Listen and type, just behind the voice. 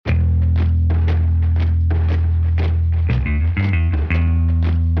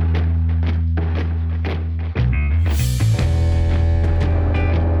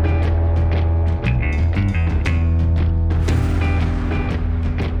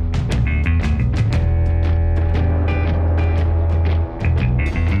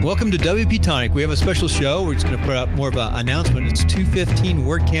Welcome to WP Tonic. We have a special show. We're just going to put out more of an announcement. It's 215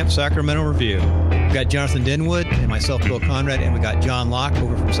 WordCamp Sacramento Review. We've got Jonathan Denwood and myself, Bill Conrad, and we got John Locke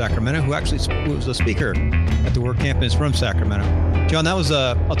over from Sacramento, who actually was a speaker at the WordCamp and is from Sacramento. John, that was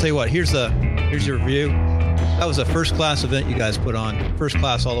I'll tell you what, here's your review. That was a first-class event you guys put on. First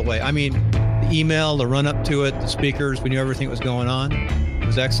class all the way. I mean, the email, the run-up to it, the speakers, we knew everything that was going on. It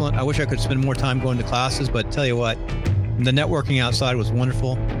was excellent. I wish I could spend more time going to classes, but tell you what, the networking outside was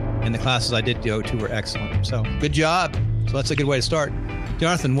wonderful, and the classes I did go to were excellent. So good job. So that's a good way to start.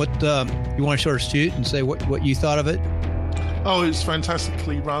 Jonathan, what you want to sort of shoot and say what you thought of it? Oh, it's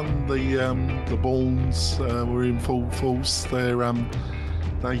fantastically run. The Balls were in full force. They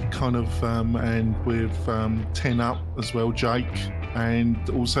kind of and with 10 Up as well, Jake, and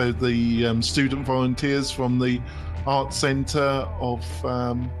also the student volunteers from the Art Center of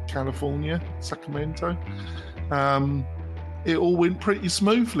California, Sacramento. It all went pretty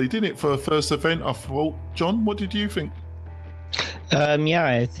smoothly, didn't it, for a first event, I thought. John, what did you think? Yeah,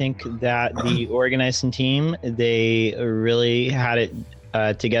 I think that the organizing team, they really had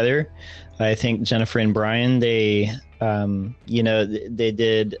it together. I think Jennifer and Brian, they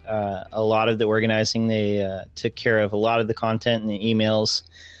did a lot of the organizing. They took care of a lot of the content and the emails,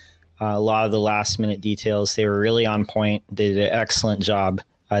 a lot of the last minute details. They were really on point. They did an excellent job.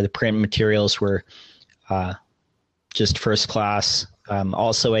 The print materials were just first class.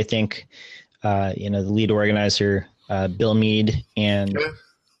 Also, I think, the lead organizer, Bill Mead, and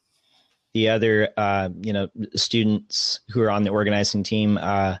the other, students who are on the organizing team,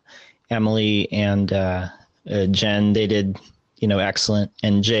 Emily and Jen, they did, excellent.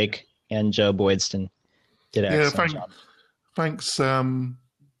 And Jake and Joe Boydston did an excellent job. Thanks,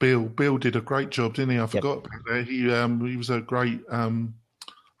 Bill. Bill did a great job, didn't he? I forgot about that. He was a great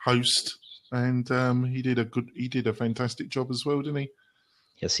host. And he did a fantastic job as well, didn't he?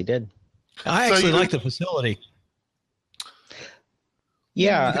 Yes, he did. I actually like the facility.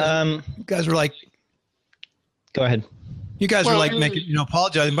 Yeah. You guys were like, go ahead. You guys were like making,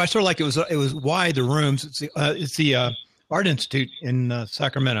 apologizing, but I sort of like it was wide, the rooms. It's the Art Institute in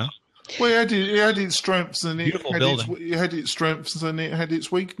Sacramento. Well, it had its strengths and it had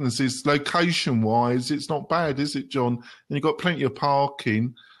its weaknesses. Location-wise, it's not bad, is it, John? And you've got plenty of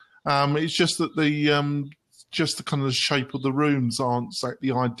parking. It's just that the kind of shape of the rooms aren't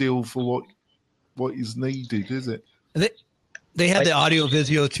exactly ideal for what is needed, is it? They had the audio,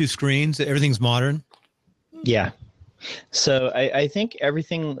 visual, 2 screens. Everything's modern. Yeah. So I think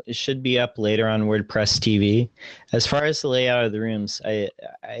everything should be up later on WordPress TV. As far as the layout of the rooms, I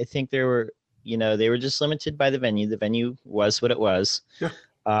think they were just limited by the venue. The venue was what it was. Yeah.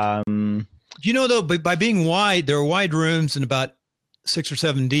 Though, by being wide, there are wide rooms and about 6 or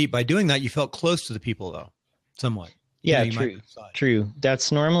 7 deep. By doing that, you felt close to the people, though, somewhat. Yeah, true.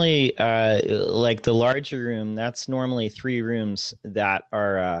 That's normally like the larger room. That's normally 3 rooms that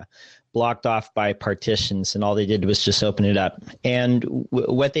are blocked off by partitions, and all they did was just open it up. And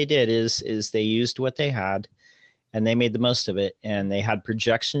what they did is they used what they had, and they made the most of it. And they had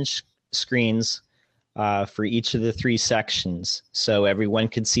projection screens for each of the 3 sections, so everyone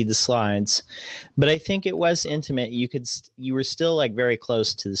could see the slides. But I think it was intimate. You were still like very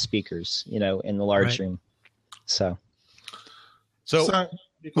close to the speakers, in the large room. So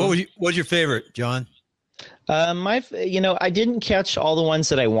what was your favorite, John? I didn't catch all the ones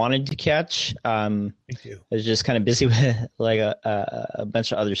that I wanted to catch. Thank you. I was just kind of busy with like a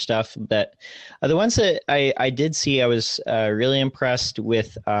bunch of other stuff. But the ones that I did see, I was really impressed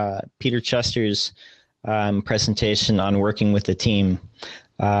with Peter Chester's presentation on working with the team,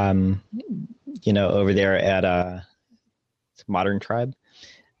 over there at Modern Tribe.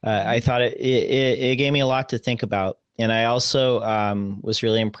 I thought it gave me a lot to think about. And I also was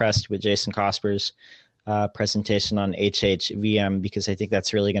really impressed with Jason Cosper's presentation on HHVM, because I think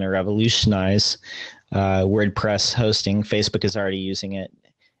that's really going to revolutionize WordPress hosting. Facebook is already using it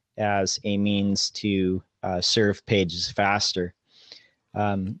as a means to serve pages faster.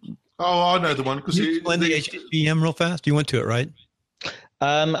 I know the one. Can you explain the HHVM real fast? You went to it, right?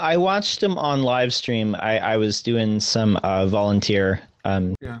 I watched him on live stream. I was doing some volunteer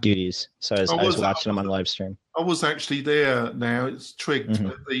duties, so I was watching him on live stream. I was actually there now. It's Trigged. Mm-hmm.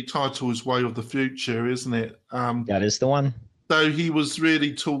 The title is Way of the Future, isn't it? That is the one. So he was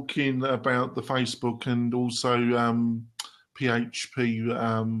really talking about the Facebook and also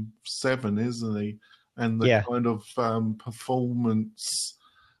PHP 7, isn't he? And the kind of performance,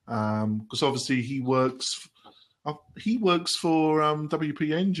 because obviously he works for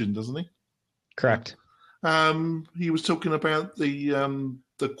WP Engine, doesn't he? Correct. He was talking about the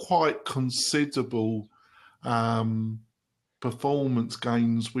quite considerable performance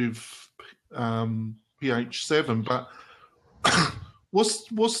gains with PH7, but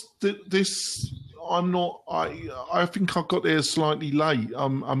this? I think I got there slightly late.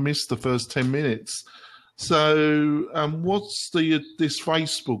 I missed the first 10 minutes. So, what's this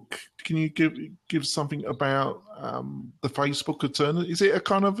Facebook? Can you give something about the Facebook alternative? Is it a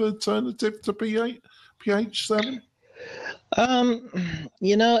kind of alternative to PH7?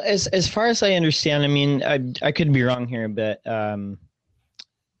 As far as I understand, I mean, I could be wrong here, but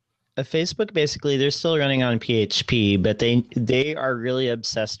Facebook, basically, they're still running on PHP, but they are really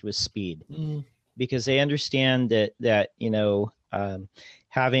obsessed with speed because they understand that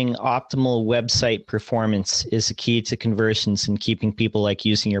having optimal website performance is a key to conversions and keeping people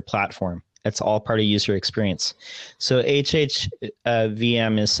using your platform. That's all part of user experience. So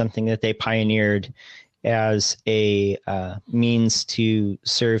HHVM is something that they pioneered as a means to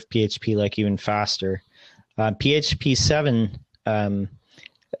serve PHP even faster. PHP 7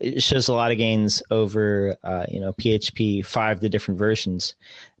 it shows a lot of gains over PHP 5, the different versions.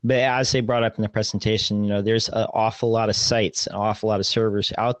 But as they brought up in the presentation, there's an awful lot of sites, an awful lot of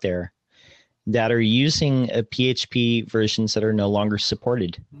servers out there that are using PHP versions that are no longer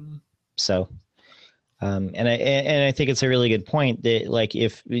supported. So, and I think it's a really good point that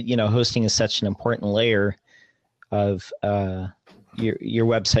if hosting is such an important layer of your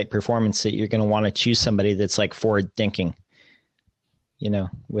website performance, that you're going to want to choose somebody that's forward thinking.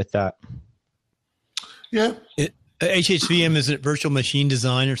 With that. Yeah. HHVM, is it virtual machine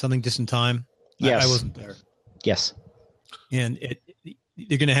design or something just in time? Yes. I wasn't there. Yes. And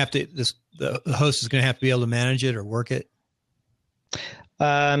you're going to have to, the host is going to have to be able to manage it or work it.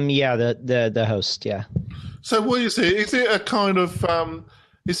 Yeah, the host. Yeah. So what is it? Is it a kind of,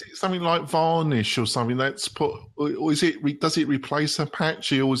 is it something like Varnish or something that's put, or does it replace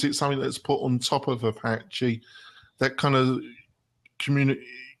Apache, or is it something that's put on top of Apache that kind of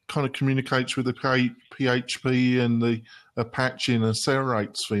communicates with the PHP and the Apache and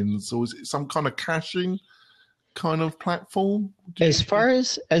accelerates things, or is it some kind of caching kind of platform? As far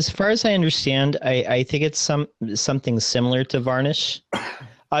as I understand, I think it's something similar to Varnish.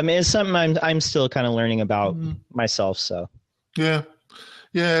 I mean, it's something I'm still kind of learning about myself. So yeah,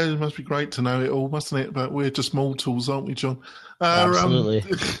 it must be great to know it all, mustn't it? But we're just mortals, aren't we, John? Absolutely.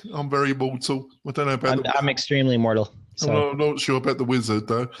 I'm very mortal. I don't know about. I'm extremely mortal. So. I'm not sure about the wizard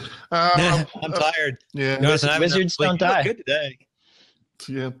though. I'm tired. Yeah, wizards don't die. Good today.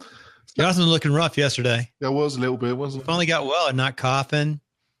 Yeah, Jonathan was looking rough yesterday. That was a little bit, wasn't it? Finally got well and not coughing.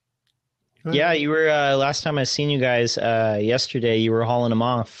 Yeah, you were last time I seen you guys yesterday. You were hauling him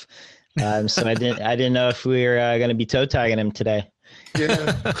off, so I didn't know if we were going to be toe tagging him today.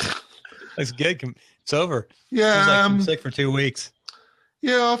 Yeah, looks good. It's over. Yeah, I'm sick for 2 weeks.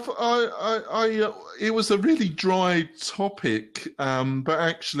 Yeah, it was a really dry topic, but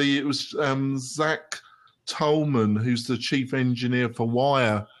actually it was Zach Tolman, who's the chief engineer for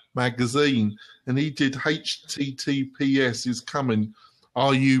Wire magazine, and he did HTTPS is coming.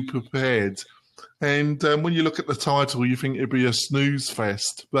 Are you prepared? And when you look at the title, you think it'd be a snooze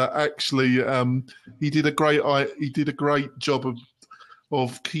fest, but actually he did a great job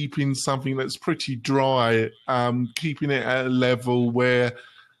of keeping something that's pretty dry, keeping it at a level where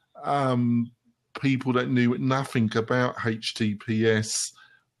people that knew nothing about HTTPS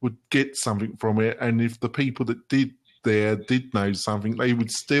would get something from it. And if the people that did know something, they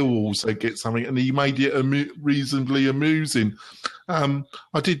would still also get something. And he made it reasonably amusing. I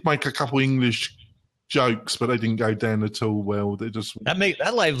did make a couple English jokes, but they didn't go down at all well. They just that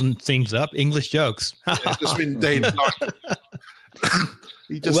livens things up. English jokes. Just been dead.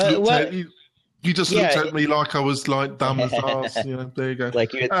 He just looked at me like I was dumb as ass. There you go.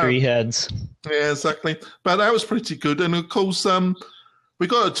 Like you had 3 heads. Yeah, exactly. But that was pretty good. And of course, we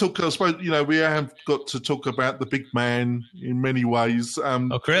got to talk. I suppose we have got to talk about the big man in many ways.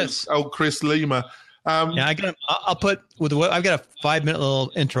 Chris. Chris Lima. Yeah, I'll put I've got a 5-minute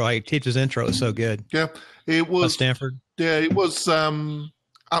little intro. I taped his intro. It was so good. Yeah, it was about Stanford. Yeah, it was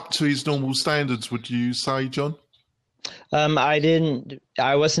up to his normal standards. Would you say, John?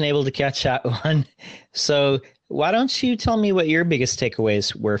 I wasn't able to catch that one. So why don't you tell me what your biggest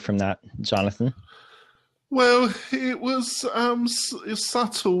takeaways were from that, Jonathan? Well, it was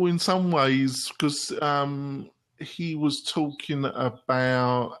subtle in some ways because he was talking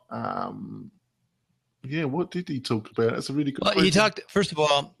about what did he talk about? That's a really good question. He talked, first of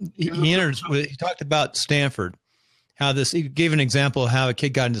all, he talked about Stanford, he gave an example of how a kid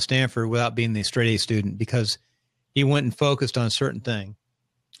got into Stanford without being the straight A student because he went and focused on a certain thing.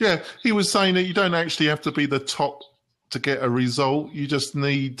 Yeah, he was saying that you don't actually have to be the top to get a result. You just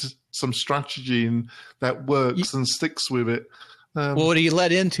need some strategy in that works and sticks with it. Well, what he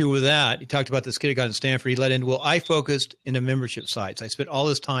led into with that, he talked about this kid who got in Stanford. He led into, I focused into membership sites. I spent all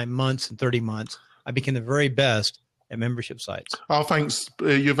this time, months and 30 months. I became the very best at membership sites. Oh, thanks.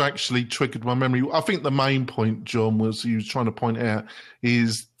 You've actually triggered my memory. I think the main point, John, was he was trying to point out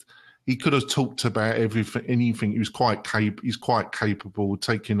is he could have talked about anything. He's quite capable of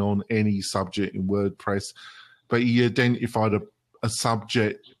taking on any subject in WordPress, but he identified a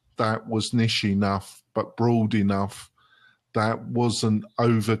subject that was niche enough but broad enough that wasn't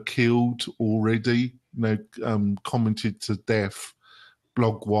overkilled already, commented to death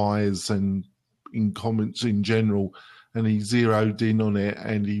blog-wise and in comments in general. And he zeroed in on it,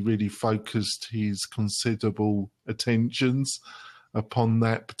 and he really focused his considerable attentions upon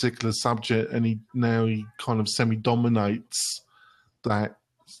that particular subject. And he kind of semi-dominates that,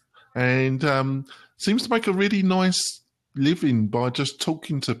 and seems to make a really nice living by just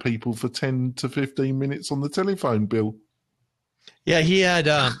talking to people for 10 to 15 minutes on the telephone, Bill. Yeah, he had,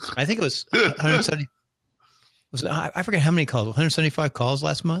 I think it was 170. I forget how many calls. 175 calls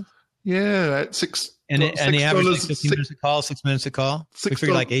last month. Yeah, at $6. And the average like 15 minutes a call, 6 minutes a call. We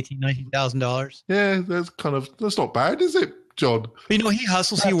figured like $18,000-$19,000. Yeah, that's not bad, is it, John? But, he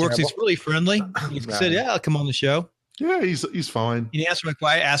hustles. He works. He's really friendly. He said, "Yeah, I'll come on the show." Yeah, he's fine. He asked me.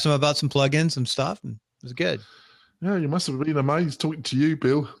 I asked him about some plugins and stuff, and it was good. Yeah, you must have been amazed talking to you,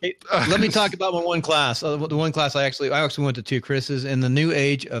 Bill. Hey, let me talk about my one class. The one class I actually went to two, Chris's, in the new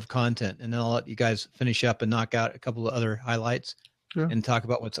age of content. And then I'll let you guys finish up and knock out a couple of other highlights and talk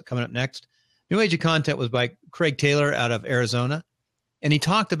about what's coming up next. New age of content was by Craig Taylor out of Arizona. And he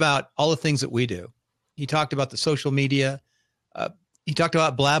talked about all the things that we do. He talked about the social media. He talked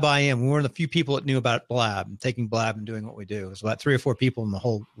about Blab IM. We're one of the few people that knew about Blab and taking Blab and doing what we do. There's about 3 or 4 people in the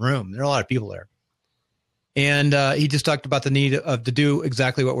whole room. There are a lot of people there. And he just talked about the need to do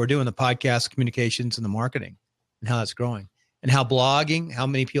exactly what we're doing, the podcast communications and the marketing and how that's growing and how blogging, how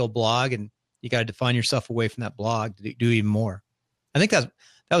many people blog, and you got to define yourself away from that blog to do even more. I think that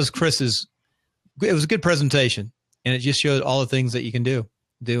was Chris's. It was a good presentation, and it just showed all the things that you can do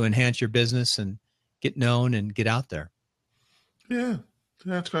to enhance your business and get known and get out there. Yeah,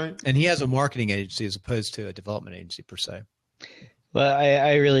 that's great. And he has a marketing agency as opposed to a development agency per se. Well,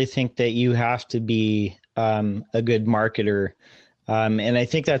 I really think that you have to be a good marketer. And I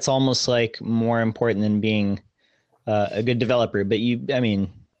think that's almost like more important than being a good developer. But you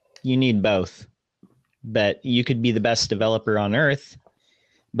need both. But you could be the best developer on earth,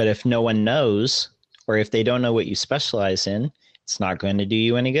 but if no one knows, or if they don't know what you specialize in, it's not going to do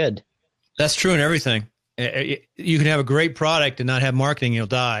you any good. That's true in everything. You can have a great product and not have marketing, you'll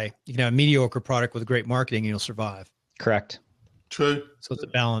die. You can have a mediocre product with great marketing and you'll survive. Correct. True. So it's a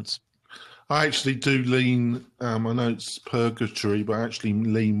balance. I actually do lean, I know it's purgatory, but I actually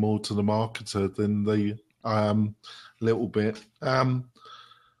lean more to the marketer than the little bit.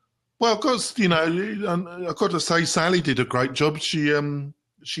 Well, because, I've got to say, Sally did a great job. She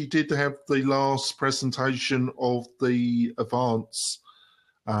did have the last presentation of the Advance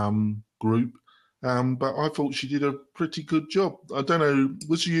group, but I thought she did a pretty good job. I don't know,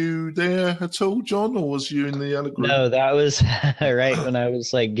 was you there at all, John, or was you in the other group? No, that was right when I was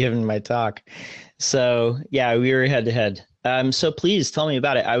giving my talk. So yeah, we were head to head. So please tell me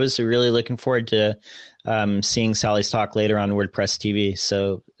about it. I was really looking forward to seeing Sally's talk later on WordPress TV.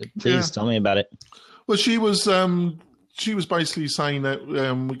 So please tell me about it. Well, she was basically saying that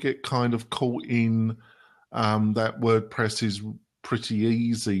we get kind of caught in that WordPress is pretty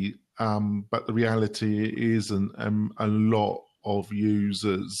easy. But the reality is, a lot of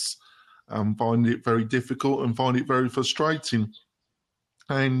users find it very difficult and find it very frustrating.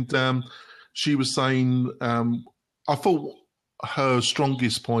 And she was saying, I thought her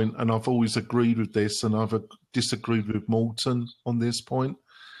strongest point, and I've always agreed with this, and I've disagreed with Morten on this point,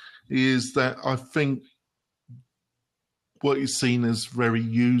 is that I think what is seen as very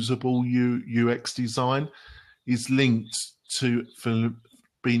usable UX design is linked to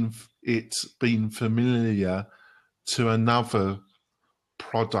being familiar to another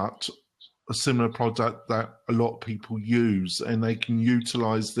product, a similar product that a lot of people use, and they can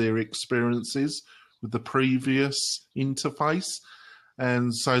utilize their experiences with the previous interface,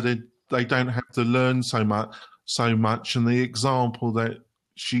 and so they don't have to learn so much. And the example that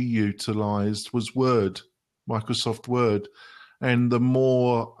she utilized was Word, Microsoft Word, and the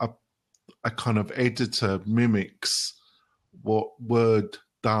more a kind of editor mimics what Word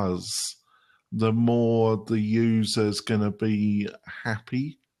does, the more the user's going to be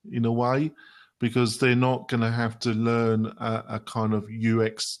happy in a way, because they're not going to have to learn a kind of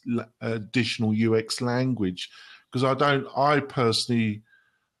additional UX language. Because I personally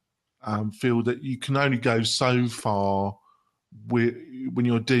feel that you can only go so far when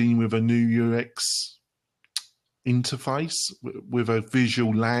you're dealing with a new UX interface with a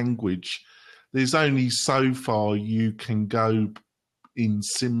visual language. There's only so far you can go in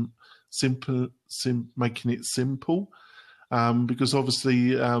making it simple, because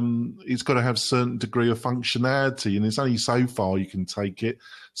obviously it's got to have a certain degree of functionality, and there's only so far you can take it.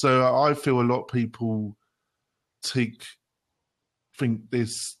 So I feel a lot of people think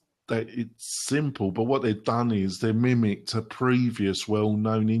that it's simple, but what they've done is they mimicked a previous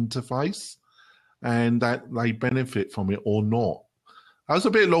well-known interface, and that they benefit from it or not. I was a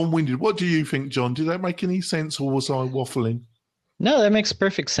bit long-winded. What do you think, John? Did that make any sense, or was I waffling? No, that makes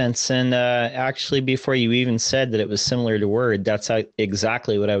perfect sense. And actually, before you even said that it was similar to Word, that's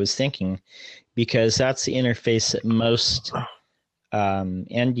exactly what I was thinking, because that's the interface that most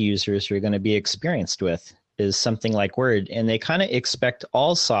end users are going to be experienced with, is something like Word. And they kind of expect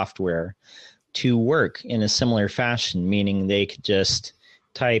all software to work in a similar fashion, meaning they could just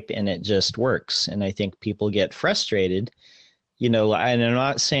type and it just works. And I think people get frustrated, and I'm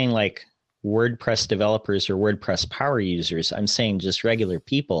not saying like WordPress developers or WordPress power users. I'm saying just regular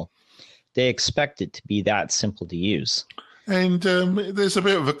people. They expect it to be that simple to use. And there's a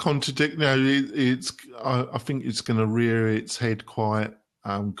bit of a contradiction. I think it's going to rear its head quite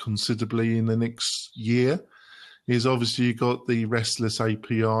considerably in the next year. Is obviously you've got the RESTless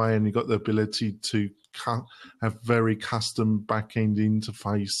API, and you've got the ability to have very custom back-end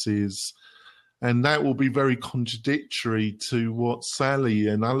interfaces. And that will be very contradictory to what Sally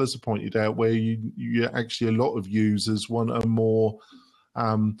and others have pointed out, where you actually, a lot of users want a more,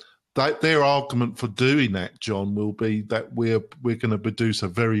 their argument for doing that, John, will be that we're going to produce a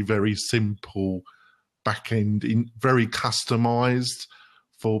very, very simple back-end, very customized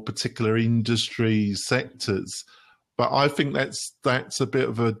for particular industry sectors. But I think that's a bit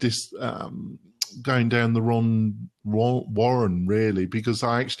of a going down the wrong warren, really, because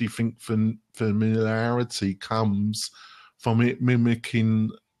I actually think familiarity comes from it mimicking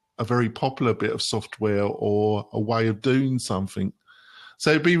a very popular bit of software or a way of doing something.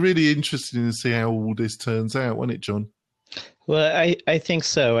 So it'd be really interesting to see how all this turns out, won't it, John? Well, I think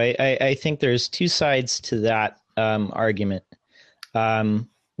so. I think there's two sides to that argument.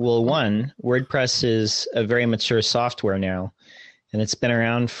 Well, one, WordPress is a very mature software now, and it's been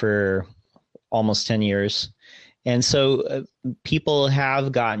around for almost 10 years. And so people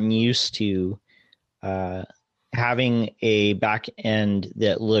have gotten used to having a back end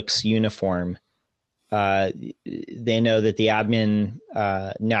that looks uniform. They know that the admin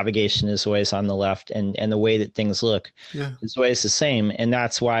navigation is always on the left, and the way that things look is always the same. And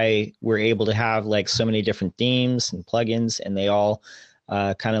that's why we're able to have like so many different themes and plugins, and they all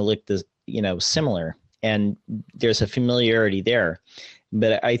kind of look similar. And there's a familiarity there.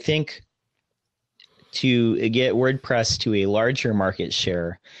 But I think to get WordPress to a larger market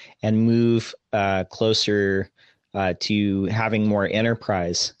share and move closer to having more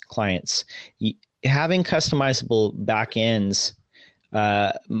enterprise clients, having customizable backends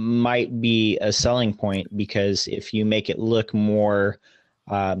might be a selling point, because if you make it look more,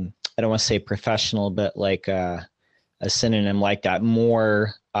 I don't want to say professional, but like a synonym like that,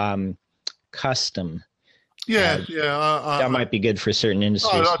 more custom. That might be good for certain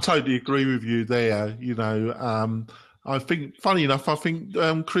industries. I totally agree with you there. I think, funny enough,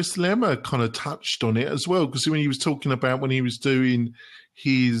 Chris Lemmer kind of touched on it as well, because when he was talking about when he was doing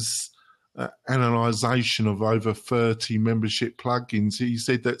his analyzation of over 30 membership plugins, he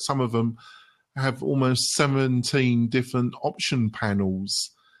said that some of them have almost 17 different option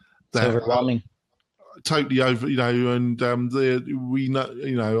panels. It's overwhelming. Totally over, and we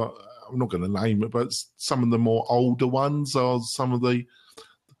know, I'm not going to name it, but some of the more older ones are some of the.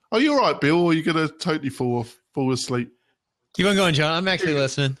 Are you all right, Bill? Or are you going to totally fall asleep? Keep on going, John. I'm actually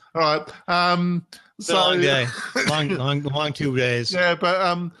listening. All right. So long day, long 2 days. Yeah,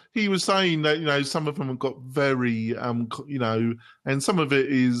 but he was saying that some of them have got very and some of it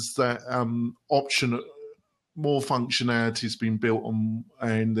is that option. More functionality has been built on,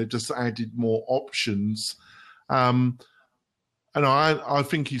 and they've just added more options. And I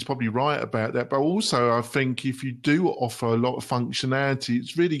think he's probably right about that. But also, I think if you do offer a lot of functionality,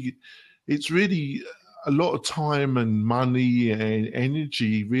 it's really a lot of time and money and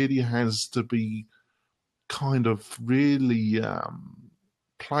energy really has to be kind of really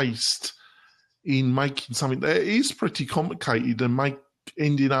placed in making something that is pretty complicated and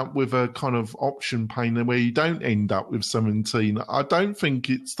ending up with a kind of option pane where you don't end up with 17. I don't think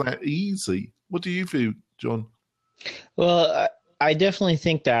it's that easy. What do you feel, John? Well, I definitely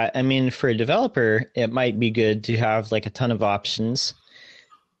think that. I mean, for a developer, it might be good to have like a ton of options,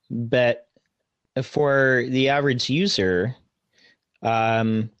 But for the average user,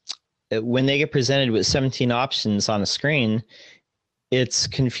 when they get presented with 17 options on a screen, it's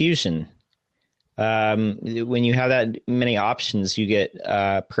confusion. When you have that many options, you get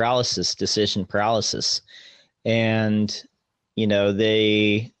paralysis, decision paralysis. And,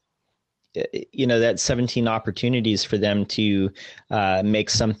 that's 17 opportunities for them to make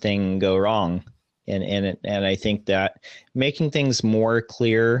something go wrong. And I think that making things more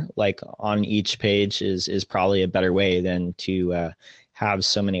clear, like on each page, is probably a better way than to have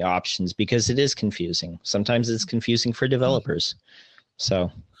so many options, because it is confusing. Sometimes it's confusing for developers.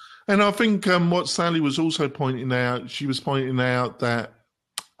 So, and I think what Sally was also pointing out, she was pointing out that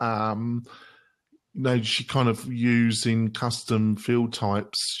she kind of using custom field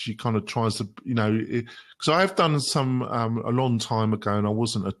types. She kind of tries to, because I have done some a long time ago, and I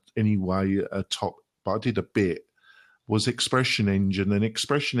wasn't anyway a top, but I did a bit, was Expression Engine. And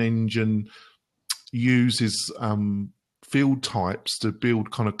Expression Engine uses field types to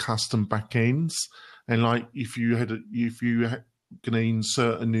build kind of custom backends. And like if you going to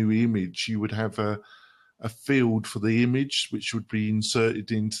insert a new image, you would have a field for the image, which would be inserted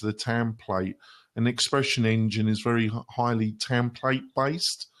into the template. And Expression Engine is very highly template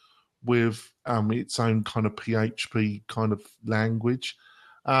based with its own kind of PHP kind of language.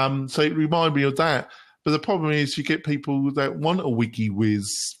 So it reminded me of that. But the problem is you get people that want a WikiWiz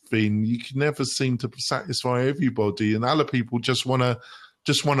thing. You can never seem to satisfy everybody. And other people just want a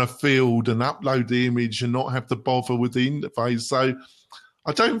field and upload the image and not have to bother with the interface. So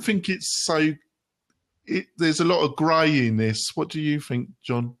I don't think it's so... there's a lot of grey in this. What do you think,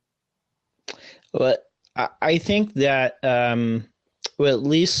 John? Well, I think that, at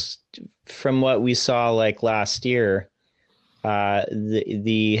least from what we saw like last year,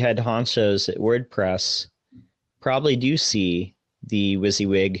 the head honchos at WordPress probably do see the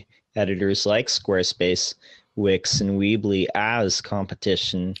WYSIWYG editors like Squarespace, Wix, and Weebly as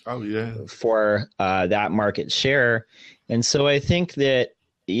competition for that market share. And so I think that,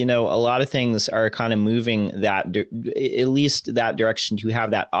 a lot of things are kind of moving at least that direction, to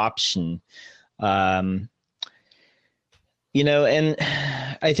have that option. And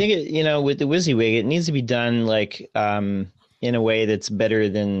I think with the WYSIWYG, it needs to be done like in a way that's better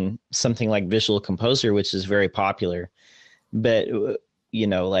than something like Visual Composer, which is very popular. But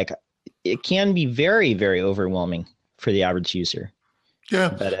like it can be very, very overwhelming for the average user. Yeah,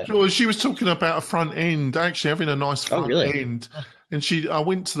 but, she was talking about a front end, actually having a nice front end. And I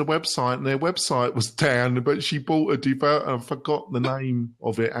went to the website, and their website was down, but she bought a developer. I forgot the name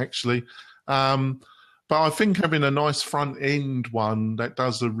of it actually. But I think having a nice front end one that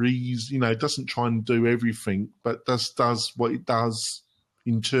does it doesn't try and do everything, but does what it does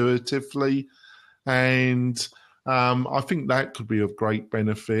intuitively. And I think that could be of great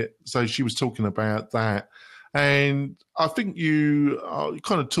benefit. So she was talking about that. And I think you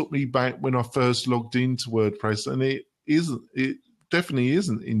kind of took me back when I first logged into WordPress, and it definitely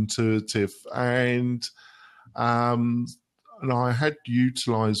isn't intuitive. And I had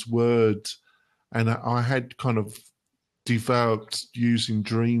utilized Word, and I had kind of developed using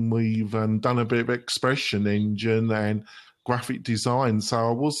Dreamweaver and done a bit of Expression Engine and graphic design. So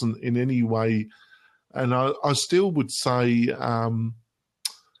I wasn't in any way, and I still would say,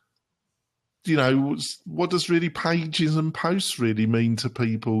 what does really pages and posts really mean to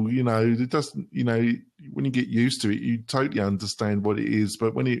people? It doesn't, when you get used to it, you totally understand what it is.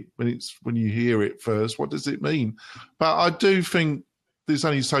 But when you hear it first, what does it mean? But I do think there's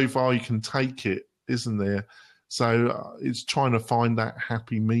only so far you can take it, isn't there? So it's trying to find that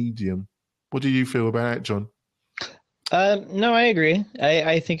happy medium. What do you feel about that, John? No, I agree.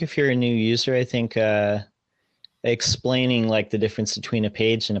 I think if you're a new user, I think explaining like the difference between a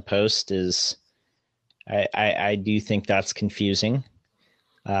page and a post is, I do think that's confusing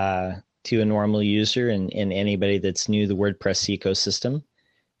to a normal user and anybody that's new to the WordPress ecosystem,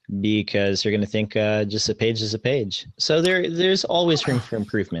 because you're going to think just a page is a page. So there's always room for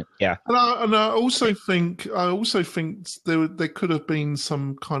improvement. Yeah. And I also think there could have been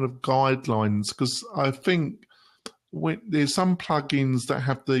some kind of guidelines, because I think there's some plugins that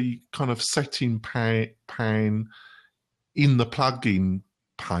have the kind of setting pane in the plugin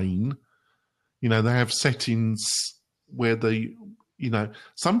pane. They have settings where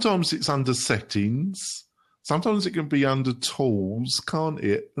sometimes it's under settings, sometimes it can be under tools, can't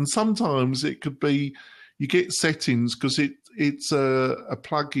it? And sometimes it could be, you get settings because it's a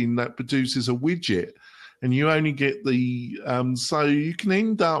plugin that produces a widget, and you only get so you can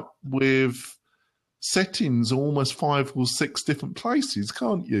end up with settings almost 5 or 6 different places,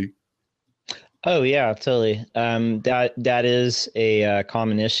 can't you? Oh yeah, totally. That is a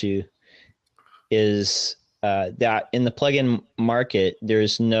common issue. Is that in the plugin market,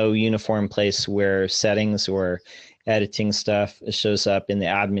 there's no uniform place where settings or editing stuff shows up in the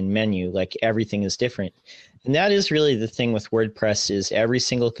admin menu. Like everything is different, and that is really the thing with WordPress. Is every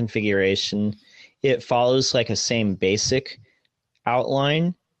single configuration, it follows like a same basic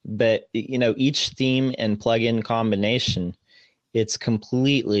outline, but each theme and plugin combination, it's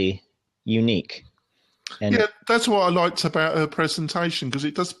completely unique. And yeah, that's what I liked about her presentation, because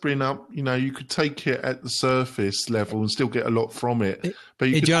it does bring up, you could take it at the surface level and still get a lot from it. But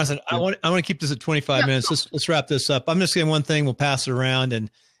hey, Jonathan, I want to keep this at 25 minutes. Let's wrap this up. I'm just saying one thing. We'll pass it around,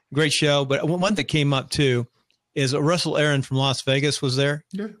 and great show. But one that came up too is Russell Aaron from Las Vegas was there,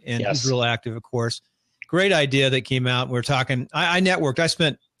 and he's real active, of course. Great idea that came out. We're talking. I networked. I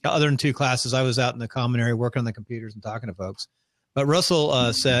spent, other than 2 classes, I was out in the common area working on the computers and talking to folks. But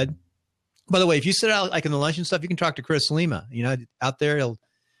Russell said, by the way, if you sit out like in the lunch and stuff, you can talk to Chris Lima. Out there,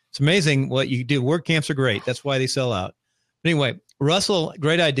 it's amazing what you do. WordCamps are great. That's why they sell out. But anyway, Russell,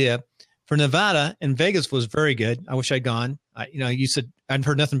 great idea for Nevada, and Vegas was very good. I wish I'd gone. You said I've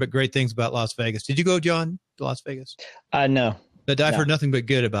heard nothing but great things about Las Vegas. Did you go, John, to Las Vegas? No. But I've heard nothing but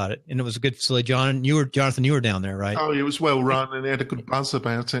good about it, and it was a good facility. Jonathan, you were down there, right? Oh, it was well run, and they had a good buzz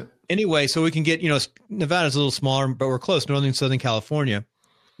about it. Anyway, so we can get, Nevada's a little smaller, but we're close, Northern and Southern California.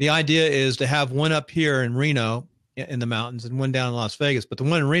 The idea is to have one up here in Reno in the mountains and one down in Las Vegas. But the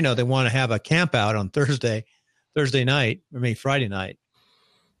one in Reno, they want to have a camp out on Thursday night, or maybe Friday night,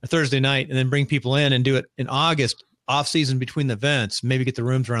 or Thursday night, and then bring people in and do it in August, off season between the events. Maybe get the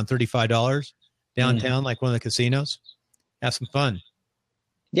rooms around $35 downtown, like one of the casinos. Have some fun.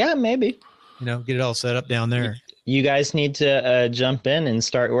 Yeah, maybe. Get it all set up down there. You guys need to jump in and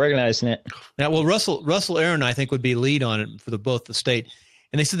start organizing it. Now, well, Russell Aaron, I think, would be lead on it for both the state.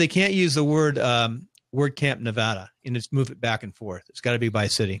 And they said they can't use the word WordCamp Nevada and just move it back and forth. It's got to be by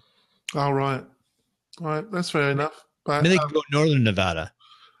city. All right. That's fair enough. But they can go Northern Nevada,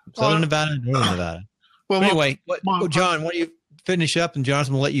 Southern Nevada, Northern Nevada. Well, anyway, John, why don't you finish up, and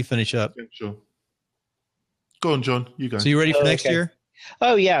Jonathan will let you finish up. Yeah, sure. Go on, John. You go. So you ready for next year?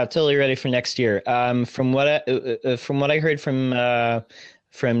 Oh yeah, totally ready for next year. From what I heard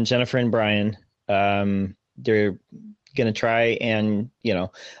from Jennifer and Brian, they're going to try and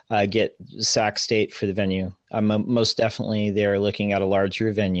get Sac State for the venue. Most definitely, they're looking at a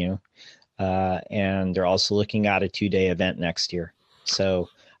larger venue, and they're also looking at a 2-day event next year. So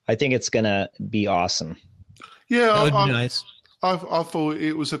I think it's going to be awesome. Yeah, that would be nice. I thought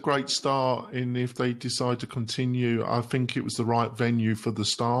it was a great start, and if they decide to continue, I think it was the right venue for the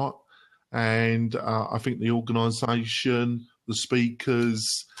start. And I think the organisation, the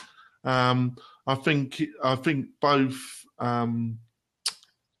speakers, I think both.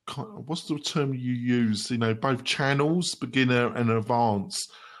 What's the term you use? Both channels, beginner and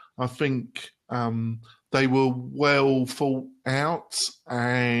advanced. I think they were well thought out,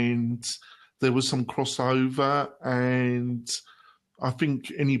 and there was some crossover, and I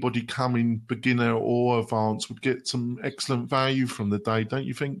think anybody coming beginner or advanced would get some excellent value from the day, don't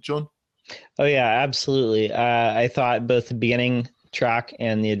you think, John? Oh yeah, absolutely. I thought both the beginning track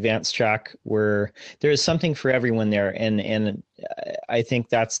and the advanced track there is something for everyone there, and I think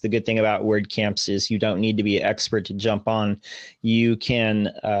that's the good thing about WordCamps is you don't need to be an expert to jump on. You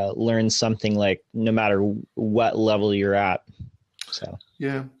can learn something like no matter what level you're at. So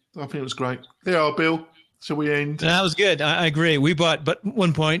yeah, I think it was great. There you are, Bill. Shall we end? That was good. I agree. But at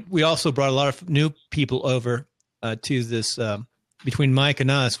one point, we also brought a lot of new people over to this. Between Mike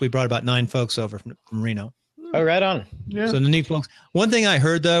and us, we brought about 9 folks over from Reno. Oh, right on. Yeah. So the new folks. One thing I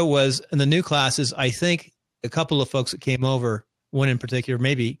heard, though, was in the new classes, I think a couple of folks that came over, one in particular,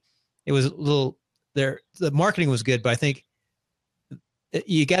 maybe it was a little there. The marketing was good, but I think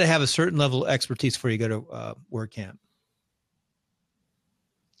you got to have a certain level of expertise before you go to WordCamp.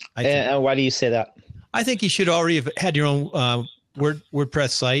 And why do you say that? I think you should already have had your own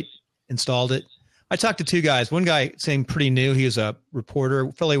WordPress site, installed it. I talked to 2 guys. One guy saying pretty new. He was a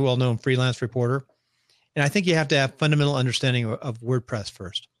reporter, fairly well-known freelance reporter. And I think you have to have fundamental understanding of WordPress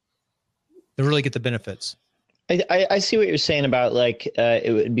first to really get the benefits. I see what you're saying about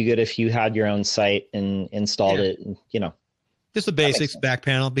it would be good if you had your own site and installed it. And, just the basics, back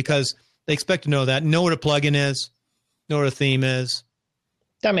panel, because they expect to know that, know what a plugin is, know what a theme is.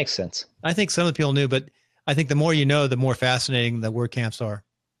 That makes sense. I think some of the people knew, but I think the more you know, the more fascinating the WordCamps are.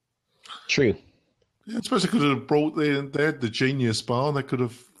 True. Yeah, I suppose they could have brought they had the Genius Bar. They could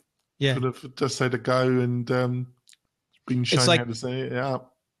have just had a go and been shown how to set it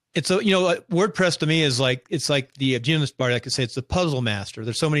up. It's WordPress to me is like, it's like the Genius Bar. I could say it's the puzzle master.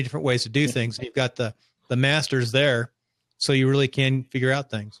 There's so many different ways to do things. You've got the masters there, so you really can figure out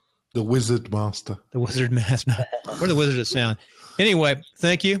things. The wizard master. The wizard master. We're the wizards of sound. Anyway,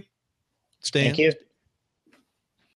 thank you. Thank you.